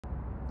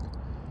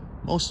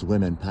most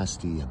women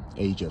past the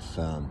age of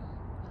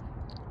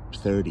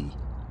 30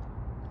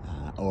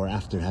 or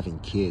after having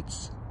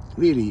kids,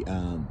 really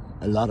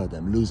a lot of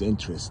them lose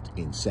interest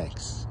in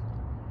sex.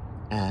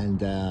 And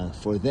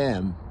for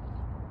them,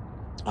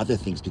 other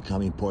things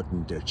become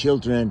important. Their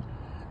children,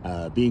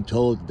 being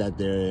told that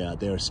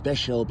they're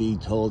special, being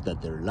told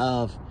that they're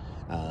loved,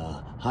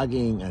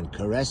 hugging and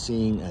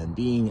caressing and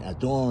being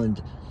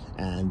adorned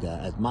and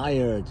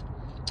admired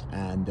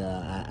and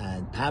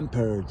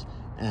pampered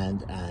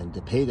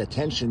and paid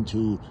attention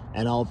to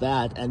and all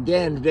that. And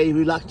then they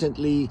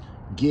reluctantly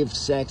give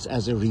sex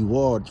as a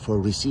reward for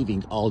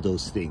receiving all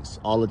those things,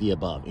 all of the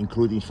above,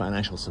 including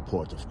financial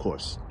support, of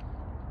course.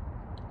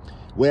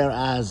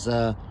 Whereas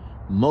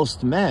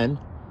most men,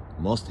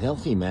 most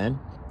healthy men,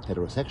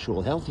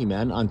 heterosexual healthy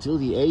men, until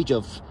the age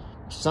of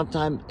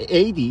sometime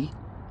 80,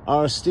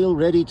 are still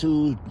ready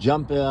to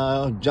jump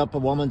a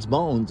woman's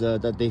bones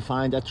that they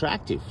find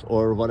attractive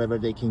or whatever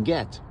they can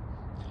get.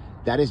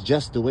 That is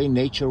just the way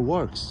nature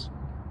works.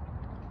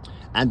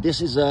 And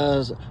this is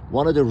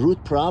one of the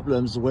root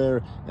problems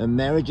where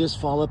marriages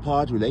fall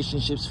apart,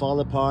 relationships fall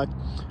apart,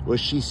 where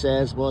she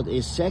says, well,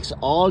 is sex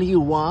all you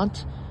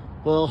want?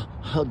 Well,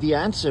 the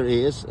answer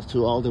is,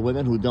 to all the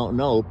women who don't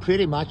know,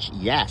 pretty much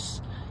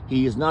yes.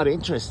 He is not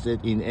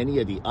interested in any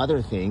of the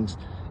other things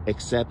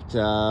except,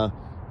 having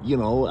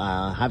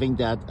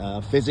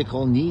that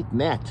physical need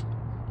met.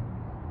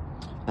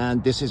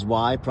 And this is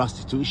why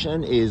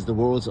prostitution is the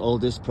world's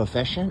oldest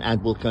profession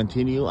and will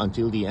continue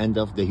until the end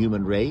of the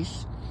human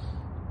race,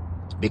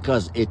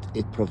 because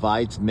it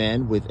provides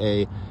men with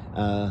a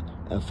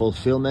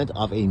fulfillment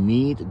of a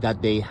need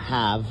that they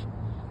have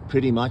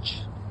pretty much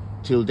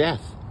till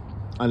death.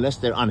 Unless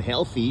they're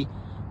unhealthy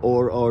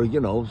or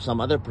some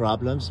other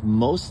problems,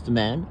 most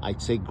men,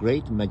 I'd say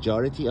great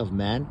majority of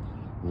men,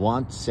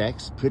 want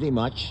sex pretty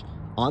much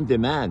on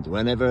demand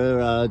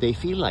whenever they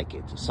feel like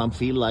it. Some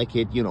feel like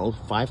it,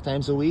 5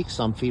 times a week.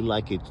 Some feel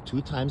like it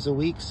 2 times a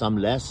week. Some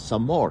less,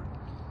 some more.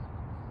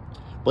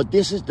 But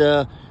this is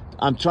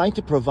I'm trying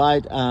to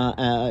provide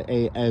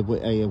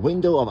a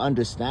window of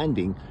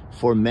understanding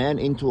for men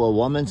into a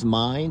woman's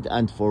mind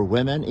and for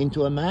women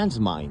into a man's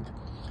mind.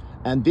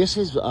 And this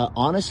is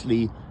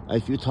honestly,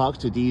 if you talk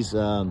to these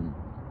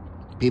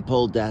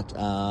people that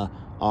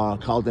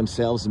call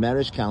themselves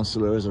marriage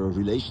counselors or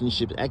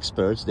relationship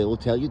experts, they will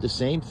tell you the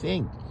same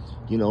thing.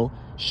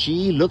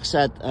 She looks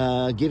at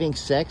giving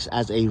sex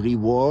as a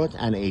reward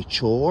and a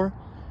chore,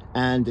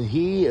 and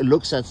he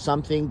looks at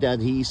something that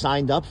he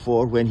signed up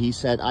for when he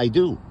said, I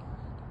do.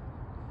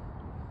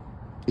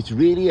 It's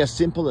really as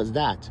simple as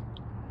that.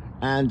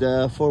 And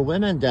for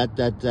women that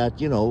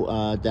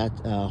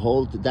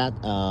hold that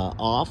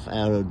off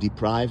or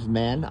deprive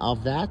men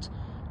of that,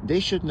 they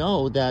should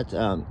know that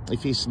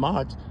if he's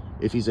smart,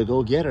 if he's a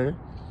go-getter,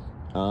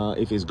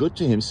 if he's good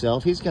to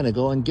himself, he's going to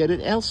go and get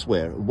it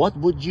elsewhere. What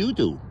would you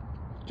do?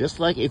 Just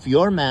like if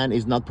your man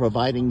is not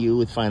providing you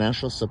with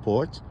financial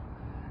support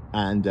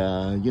and,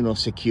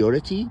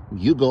 security,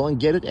 you go and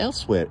get it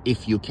elsewhere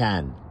if you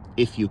can,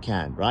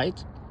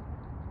 right?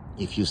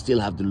 If you still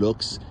have the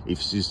looks,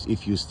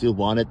 if you still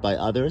want it by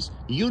others,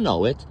 you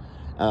know it.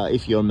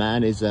 If your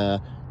man is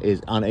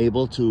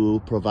unable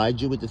to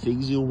provide you with the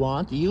things you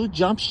want, you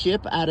jump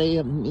ship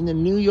in a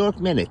New York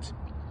minute.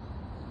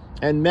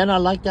 And men are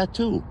like that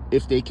too.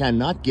 If they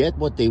cannot get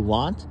what they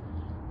want,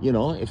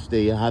 if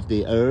they have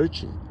the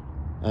urge,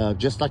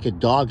 just like a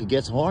dog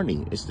gets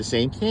horny, it's the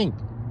same thing.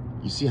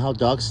 You see how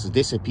dogs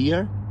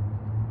disappear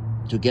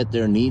to get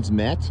their needs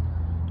met?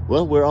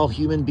 Well, we're all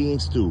human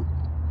beings too.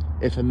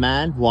 If a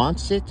man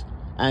wants it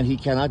and he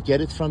cannot get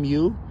it from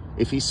you,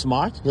 if he's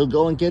smart, he'll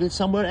go and get it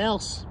somewhere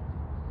else.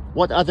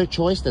 What other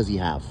choice does he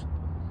have?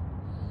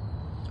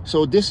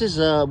 So this is,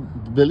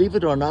 believe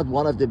it or not,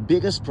 one of the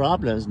biggest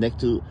problems next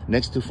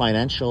to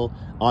financial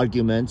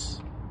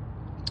arguments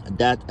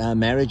that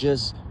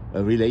marriages,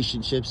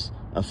 relationships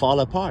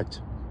fall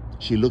apart.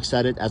 She looks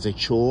at it as a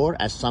chore,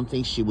 as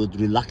something she would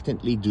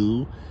reluctantly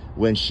do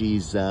when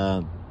she's,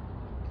 been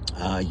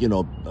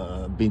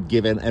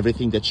given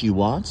everything that she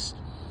wants.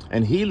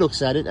 And he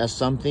looks at it as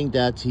something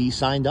that he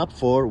signed up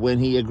for when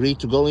he agreed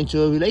to go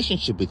into a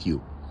relationship with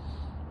you.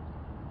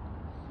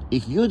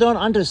 If you don't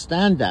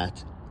understand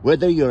that,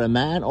 whether you're a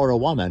man or a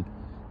woman,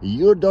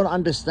 you don't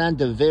understand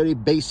the very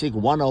basic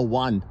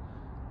 101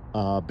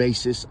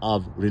 basis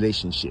of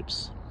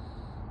relationships.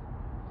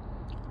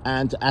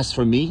 And as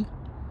for me,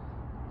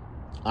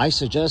 I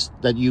suggest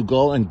that you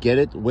go and get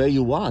it where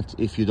you want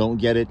if you don't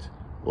get it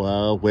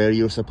where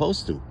you're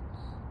supposed to.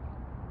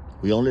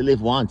 We only live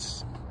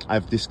once.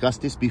 I've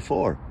discussed this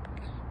before.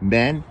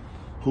 Men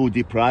who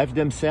deprive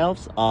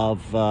themselves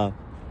of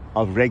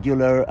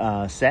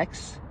regular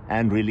sex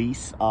and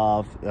release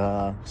of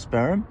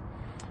sperm,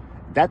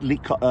 that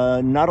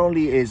not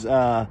only is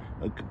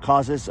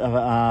causes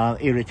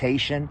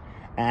irritation,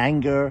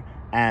 anger,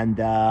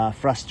 and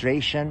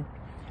frustration,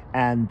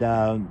 and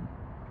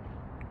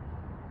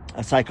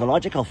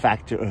psychological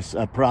factors,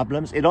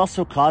 problems, it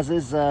also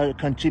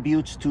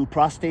contributes to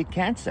prostate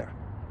cancer.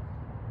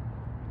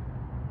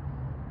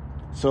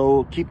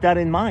 So keep that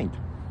in mind.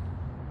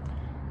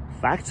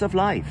 Facts of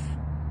life.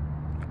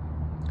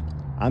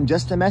 I'm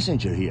just a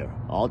messenger here.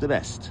 All the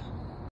best.